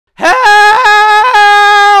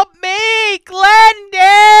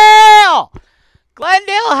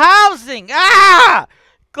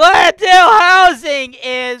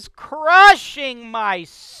my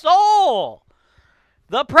soul.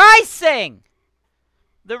 The pricing,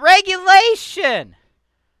 the regulation.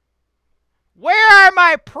 Where are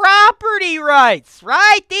my property rights,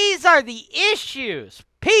 right? These are the issues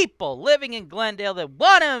people living in Glendale that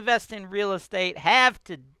want to invest in real estate have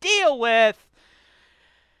to deal with.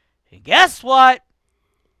 And guess what?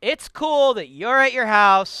 It's cool that you're at your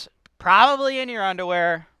house, probably in your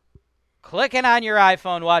underwear, clicking on your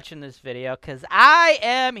iPhone watching this video, because I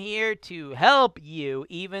am here to help you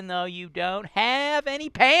even though you don't have any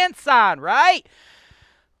pants on, right?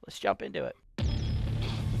 Let's jump into it.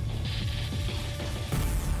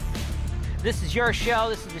 This is your show.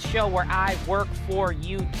 This is the show where I work for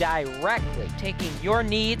you directly, taking your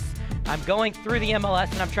needs. I'm going through the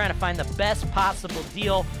MLS and I'm trying to find the best possible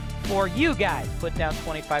deal for you guys. Put down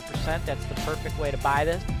 25%. That's the perfect way to buy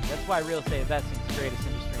this. That's why real estate investing is the greatest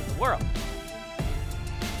industry in the world.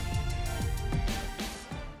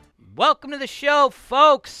 Welcome to the show,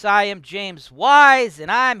 folks. I am James Wise, and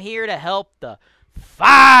I'm here to help the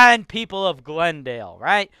fine people of Glendale,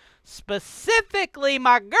 right? Specifically,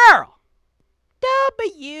 my girl,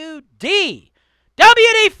 WD.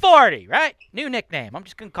 WD-40, right? New nickname. I'm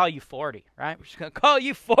just going to call you 40, right? We're just going to call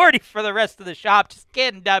you 40 for the rest of the shop. Just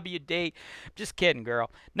kidding, WD. Just kidding, girl.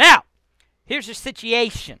 Now, here's your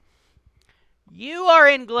situation. You are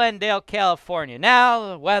in Glendale, California. Now,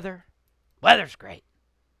 the weather's great.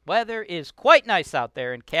 Weather is quite nice out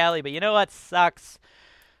there in Cali, but you know what sucks?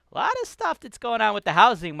 A lot of stuff that's going on with the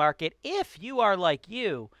housing market if you are like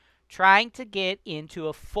you, trying to get into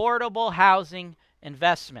affordable housing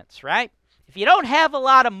investments, right? If you don't have a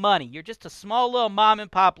lot of money, you're just a small little mom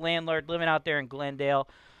and pop landlord living out there in Glendale,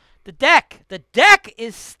 the deck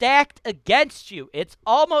is stacked against you. It's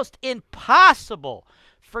almost impossible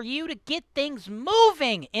for you to get things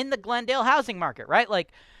moving in the Glendale housing market, right?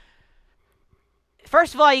 Like,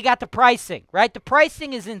 first of all, you got the pricing, right? The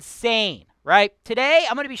pricing is insane, right? Today,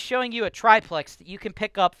 I'm going to be showing you a triplex that you can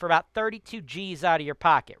pick up for about 32 G's out of your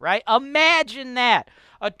pocket, right? Imagine that.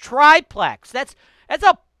 A triplex. That's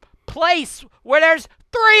a place where there's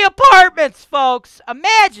 3 apartments, folks.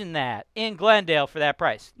 Imagine that in Glendale for that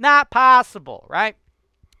price. Not possible, right?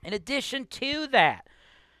 In addition to that,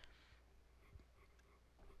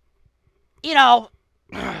 you know,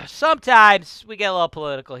 sometimes we get a little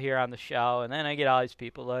political here on the show, and then I get all these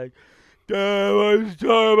people like, damn, I was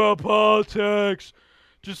talking about politics.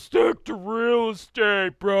 Just stick to real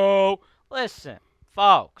estate, bro. Listen,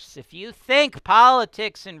 folks, if you think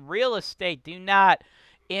politics and real estate do not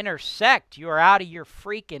intersect, you're out of your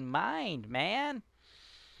freaking mind, man.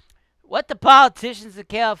 What the politicians in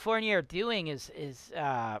California are doing is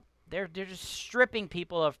they're just stripping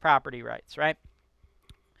people of property rights, right?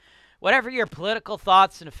 Whatever your political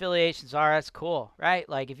thoughts and affiliations are, that's cool, right?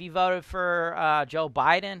 Like if you voted for Joe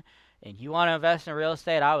Biden and you want to invest in real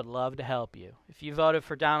estate, I would love to help you. If you voted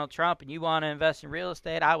for Donald Trump and you want to invest in real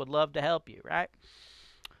estate, I would love to help you, right?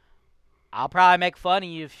 I'll probably make fun of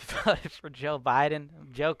you if you voted for Joe Biden. I'll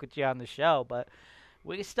joke with you on the show, but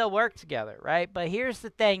we can still work together, right? But here's the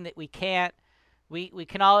thing that we can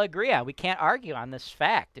all agree on. We can't argue on this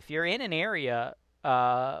fact. If you're in an area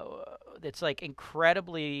that's like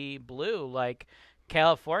incredibly blue, like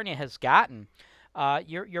California has gotten,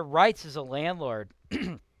 your rights as a landlord,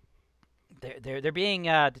 they're being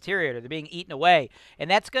deteriorated. They're being eaten away, and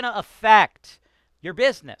that's going to affect your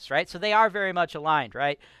business, right? So they are very much aligned,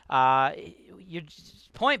 right? You're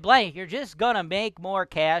point blank, you're just going to make more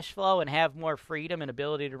cash flow and have more freedom and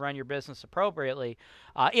ability to run your business appropriately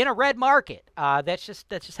in a red market. That's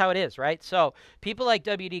just how it is, right? So people like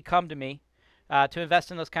WD come to me to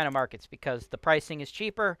invest in those kind of markets because the pricing is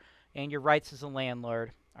cheaper and your rights as a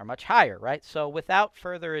landlord are much higher, right? So without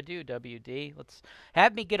further ado, WD, let's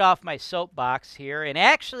have me get off my soapbox here and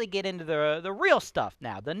actually get into the real stuff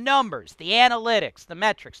now, the numbers, the analytics, the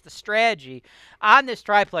metrics, the strategy on this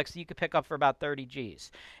triplex that you could pick up for about 30 G's.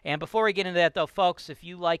 And before we get into that, though, folks, if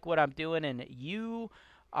you like what I'm doing and you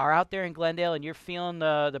are out there in Glendale and you're feeling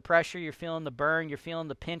the pressure, you're feeling the burn, you're feeling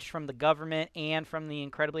the pinch from the government and from the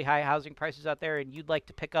incredibly high housing prices out there, and you'd like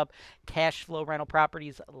to pick up cash flow rental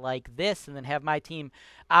properties like this and then have my team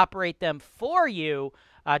operate them for you,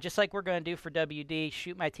 just like we're going to do for WD,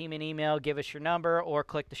 shoot my team an email, give us your number, or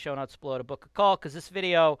click the show notes below to book a call, because this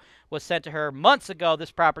video was sent to her months ago.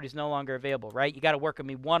 This property is no longer available, right? You got to work with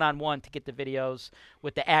me one-on-one to get the videos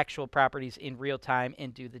with the actual properties in real time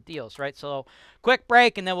and do the deals, right? So quick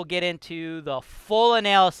break, and then we'll get into the full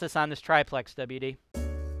analysis on this triplex, WD.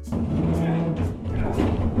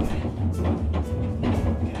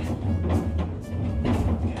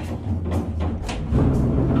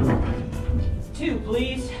 2,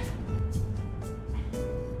 please.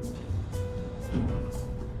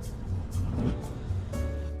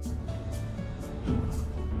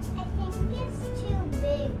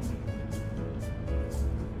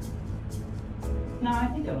 No, I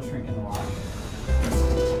think it'll shrink in the lot.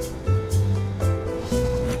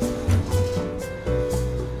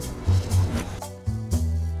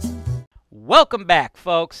 Welcome back,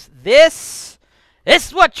 folks. This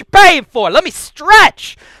is what you're paying for. Let me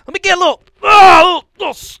stretch. Let me get a little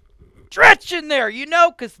stretch in there, you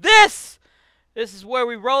know, because this is where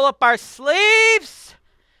we roll up our sleeves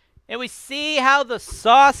and we see how the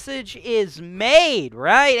sausage is made,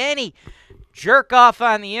 right? Any jerk off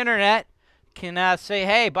on the internet can say,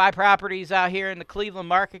 hey, buy properties out here in the Cleveland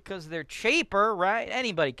market because they're cheaper, right?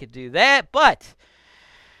 Anybody could do that, but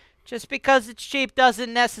just because it's cheap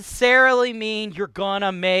doesn't necessarily mean you're going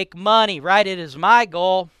to make money, right? It is my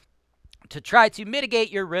goal to try to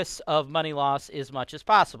mitigate your risks of money loss as much as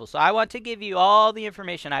possible. So I want to give you all the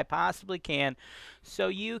information I possibly can so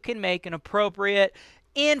you can make an appropriate,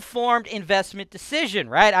 informed investment decision,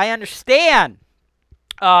 right? I understand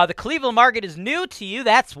the Cleveland market is new to you.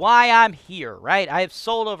 That's why I'm here, right? I have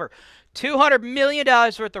sold over $200 million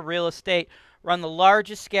worth of real estate, run the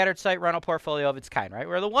largest scattered site rental portfolio of its kind, right?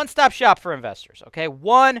 We're the one-stop shop for investors, okay?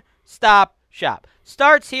 One-stop shop.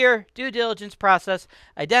 Starts here, due diligence process,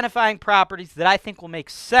 identifying properties that I think will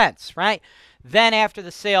make sense, right? Then after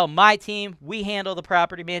the sale, my team, we handle the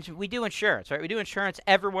property management. We do insurance, right? We do insurance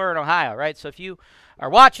everywhere in Ohio, right? So if you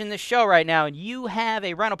are watching this show right now and you have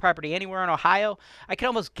a rental property anywhere in Ohio, I can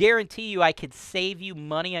almost guarantee you I could save you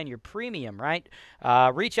money on your premium, right?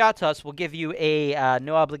 Reach out to us. We'll give you a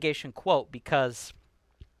no-obligation quote because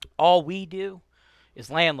all we do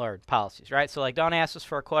is landlord policies, right? So, like, don't ask us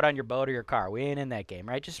for a quote on your boat or your car. We ain't in that game,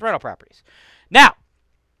 right? Just rental properties. Now,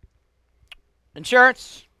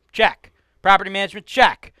 insurance, check. Property management,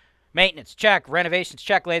 check. Maintenance, check. Renovations,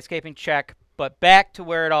 check. Landscaping, check. But back to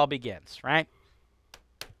where it all begins, right?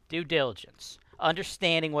 Due diligence.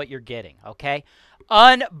 Understanding what you're getting, okay?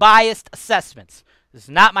 Unbiased assessments. This is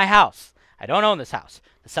not my house. I don't own this house.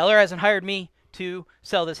 The seller hasn't hired me to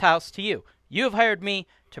sell this house to you. You have hired me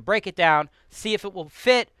to break it down, see if it will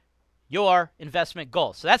fit your investment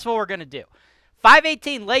goals. So that's what we're going to do.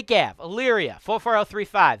 518 Lake Ave, Elyria,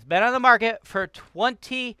 44035. Been on the market for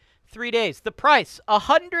 23 days. The price,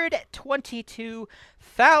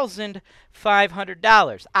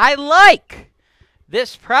 $122,500. I like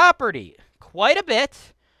this property quite a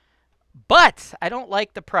bit, but I don't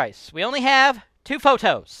like the price. We only have 2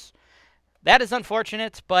 photos. That is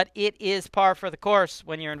unfortunate, but it is par for the course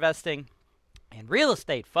when you're investing in real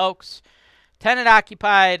estate, folks.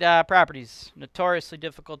 Tenant-occupied properties, notoriously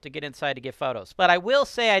difficult to get inside to get photos. But I will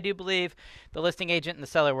say I do believe the listing agent and the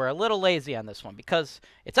seller were a little lazy on this one because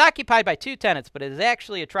it's occupied by 2 tenants, but it is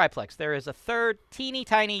actually a triplex. There is a third teeny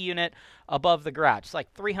tiny unit above the garage. It's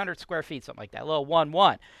like 300 square feet, something like that, a little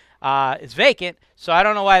 1-1. It's vacant, so I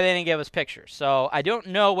don't know why they didn't give us pictures. So I don't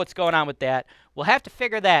know what's going on with that. We'll have to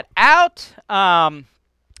figure that out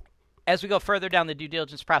as we go further down the due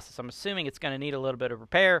diligence process. I'm assuming it's going to need a little bit of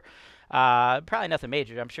repair. Probably nothing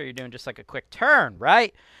major. I'm sure you're doing just like a quick turn,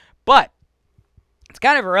 right? But it's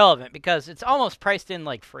kind of irrelevant because it's almost priced in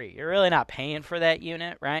like free. You're really not paying for that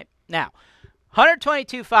unit, right? Now,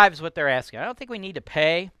 $122,500 is what they're asking. I don't think we need to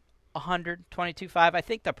pay $122,500. I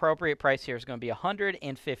think the appropriate price here is going to be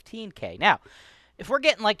 $115K. Now, if we're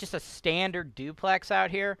getting like just a standard duplex out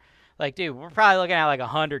here, like, dude, we're probably looking at like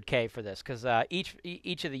 $100K for this because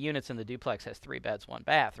each of the units in the duplex has 3 beds, 1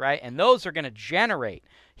 bath, right? And those are going to generate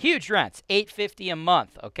huge rents, $850 a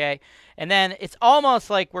month, okay? And then it's almost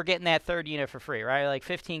like we're getting that third unit for free, right? Like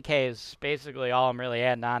 $15K is basically all I'm really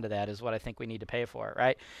adding on to that is what I think we need to pay for it,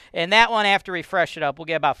 right? And that one, after we fresh it up, we'll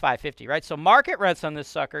get about $550, right? So market rents on this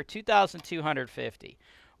sucker, $2,250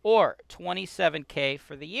 or $27K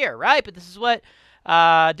for the year, right? But this is what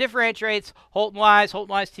differentiates Holton Wise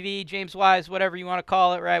TV, James Wise, whatever you want to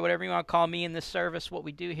call it, right? Whatever you want to call me in this service, what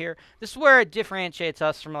we do here. This is where it differentiates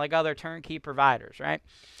us from like other turnkey providers, right?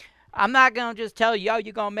 I'm not going to just tell you, oh,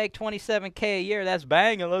 you're going to make $27K a year. That's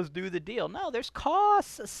banging. Let's do the deal. No, there's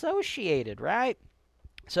costs associated, right?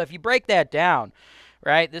 So if you break that down,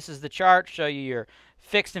 right, this is the chart. Show you your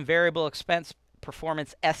fixed and variable expense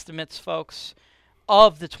performance estimates, folks.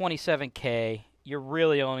 Of the $27K, you're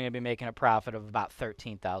really only going to be making a profit of about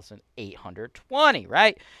 $13,820,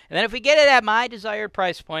 right? And then if we get it at my desired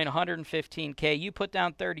price point, $115K, you put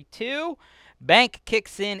down $32, bank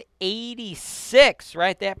kicks in $86,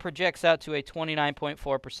 right? That projects out to a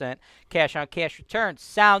 29.4% cash-on-cash return.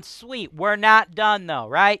 Sounds sweet. We're not done, though,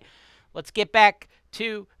 right? Let's get back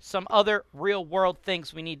to some other real-world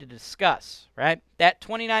things we need to discuss, right? That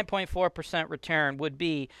 29.4% return would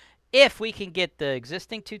be if we can get the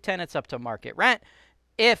existing 2 tenants up to market rent,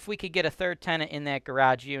 if we could get a third tenant in that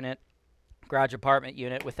garage apartment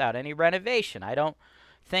unit without any renovation. I don't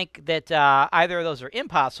think that either of those are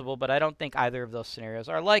impossible, but I don't think either of those scenarios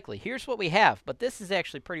are likely. Here's what we have, but this is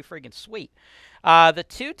actually pretty freaking sweet. The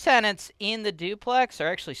 2 tenants in the duplex are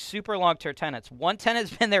actually super long-term tenants. One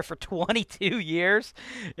tenant's been there for 22 years,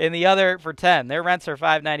 and the other for 10. Their rents are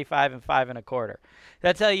 $5.95 and $5.25.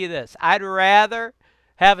 I'll tell you this: I'd rather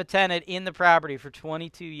have a tenant in the property for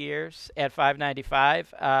 22 years at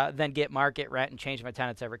 $5.95 than get market rent and change my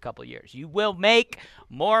tenants every couple of years. You will make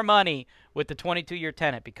more money with the 22-year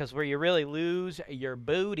tenant, because where you really lose your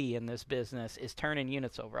booty in this business is turning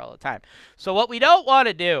units over all the time. So what we don't want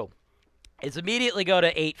to do is immediately go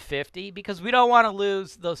to $850, because we don't want to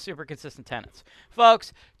lose those super consistent tenants.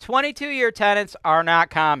 Folks, 22-year tenants are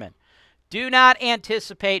not common. Do not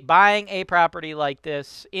anticipate buying a property like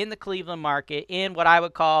this in the Cleveland market in what I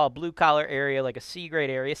would call a blue-collar area, like a C-grade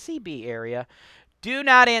area, CB area. Do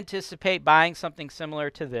not anticipate buying something similar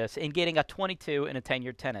to this and getting a 22 and a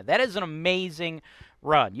 10-year tenant. That is an amazing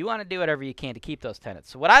run. You want to do whatever you can to keep those tenants.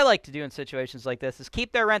 So what I like to do in situations like this is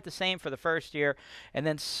keep their rent the same for the first year and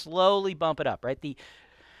then slowly bump it up, right? The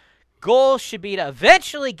goal should be to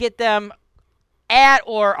eventually get them at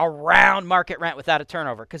or around market rent without a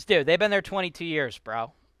turnover. Because, dude, they've been there 22 years,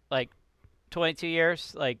 bro. Like, 22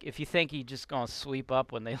 years. Like, if you think you're just going to sweep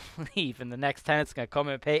up when they leave and the next tenant's going to come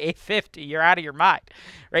in and pay $850, you're out of your mind,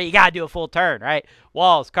 right? You got to do a full turn, right?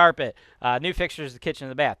 Walls, carpet, new fixtures, the kitchen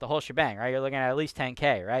and the bath, the whole shebang, right? You're looking at least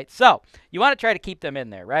 $10K, right? So you want to try to keep them in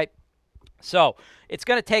there, right? So it's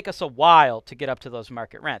going to take us a while to get up to those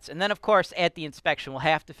market rents. And then, of course, at the inspection, we'll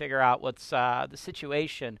have to figure out what's the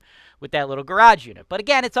situation with that little garage unit. But,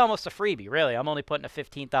 again, it's almost a freebie, really. I'm only putting a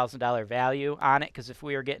 $15,000 value on it, because if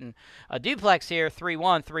we were getting a duplex here,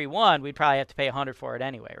 3-1, we'd probably have to pay $100 for it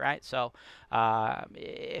anyway, right? So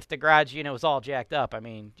if the garage unit was all jacked up, I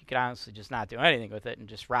mean, you could honestly just not do anything with it and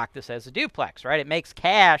just rock this as a duplex, right? It makes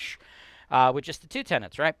cash with just the 2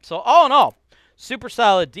 tenants, right? So all in all, super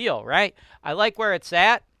solid deal, right? I like where it's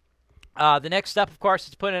at. The next step, of course,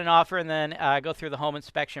 is put in an offer and then go through the home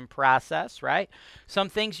inspection process, right? Some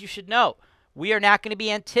things you should know. We are not going to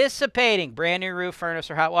be anticipating brand new roof, furnace,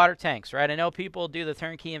 or hot water tanks, right? I know people do the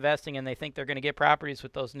turnkey investing and they think they're going to get properties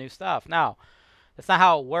with those new stuff. Now, that's not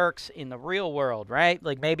how it works in the real world, right?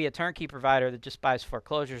 Like maybe a turnkey provider that just buys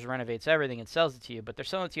foreclosures, renovates everything, and sells it to you, but they're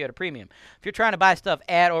selling it to you at a premium. If you're trying to buy stuff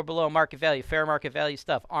at or below market value, fair market value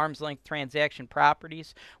stuff, arm's length transaction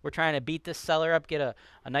properties, we're trying to beat this seller up, get a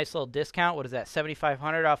nice little discount. What is that,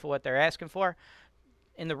 $7,500 off of what they're asking for?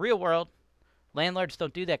 In the real world, landlords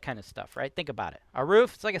don't do that kind of stuff, right? Think about it. A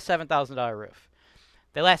roof, it's like a $7,000 roof.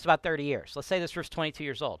 They last about 30 years. Let's say this roof's 22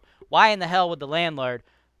 years old. Why in the hell would the landlord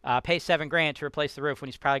pay $7,000 to replace the roof when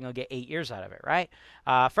he's probably going to get 8 years out of it, right?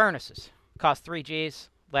 Furnaces cost 3 G's,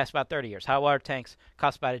 last about 30 years. Hot water tanks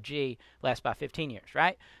cost about a G, last about 15 years,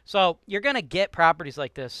 right? So you're going to get properties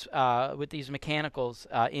like this with these mechanicals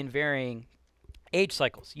in varying age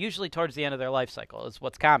cycles, usually towards the end of their life cycle is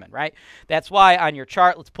what's common, right? That's why on your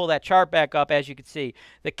chart, let's pull that chart back up. As you can see,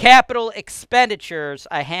 the capital expenditures,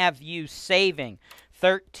 I have you saving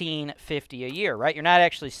 $1,350 a year, right? You're not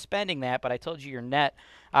actually spending that, but I told you your net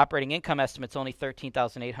operating income estimate's only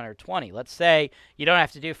 $13,820. Let's say you don't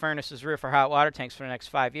have to do furnaces, roof, or hot water tanks for the next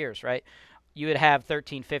 5 years, right? You would have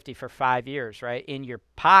 $1,350 for 5 years, right, in your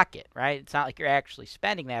pocket, right? It's not like you're actually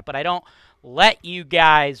spending that, but I don't let you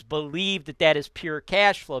guys believe that that is pure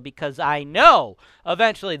cash flow, because I know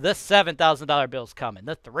eventually the $7,000 bill's coming,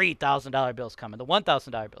 the $3,000 bill's coming, the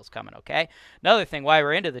 $1,000 bill's coming, okay? Another thing, why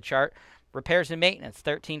we're into the chart, repairs and maintenance,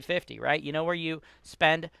 $1,350, right? You know where you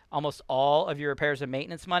spend almost all of your repairs and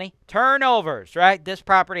maintenance money? Turnovers, right? This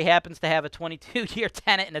property happens to have a 22-year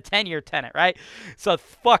tenant and a 10-year tenant, right? So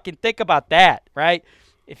fucking think about that, right?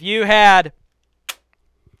 If you had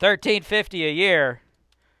 $1,350 a year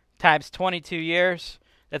times 22 years,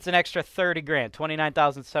 that's an extra $30,000,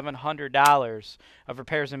 $29,700 of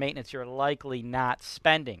repairs and maintenance you're likely not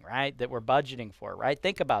spending, right? That we're budgeting for, right?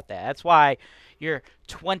 Think about that. That's why your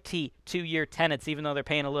 22-year tenants, even though they're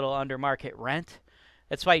paying a little under market rent,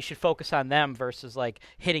 that's why you should focus on them versus like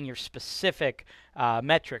hitting your specific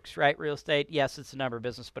metrics, right? Real estate, yes, it's a number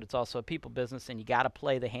business, but it's also a people business, and you got to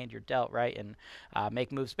play the hand you're dealt, right? And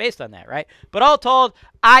make moves based on that, right? But all told,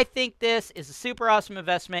 I think this is a super awesome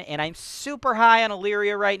investment, and I'm super high on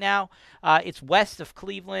Elyria right now. It's west of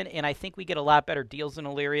Cleveland, and I think we get a lot better deals in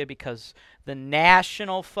Elyria because the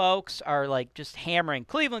national folks are like just hammering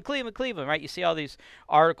Cleveland, Cleveland, Cleveland, right? You see all these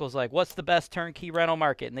articles like, what's the best turnkey rental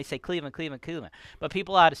market? And they say Cleveland, Cleveland, Cleveland. But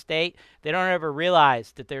people out of state, they don't ever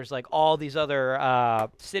realize that there's like all these other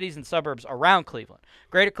cities and suburbs around Cleveland.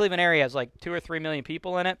 Greater Cleveland area has like 2 or 3 million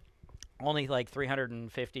people in it. only like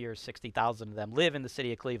 350 or 60,000 of them live in the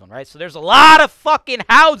city of Cleveland, right? So there's a lot of fucking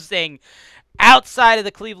housing outside of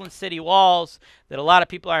the Cleveland city walls that a lot of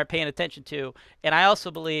people aren't paying attention to. And I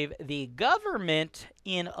also believe the government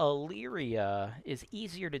in Elyria is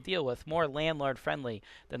easier to deal with, more landlord-friendly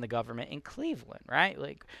than the government in Cleveland, right?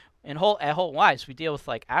 Like at Holton Wise, we deal with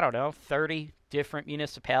like, I don't know, 30 different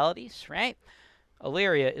municipalities, right?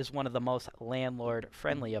 Elyria is one of the most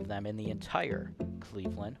landlord-friendly of them in the entire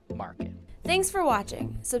Cleveland market. Thanks for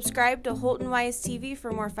watching. Subscribe to Holton Wise TV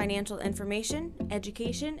for more financial information,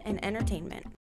 education, and entertainment.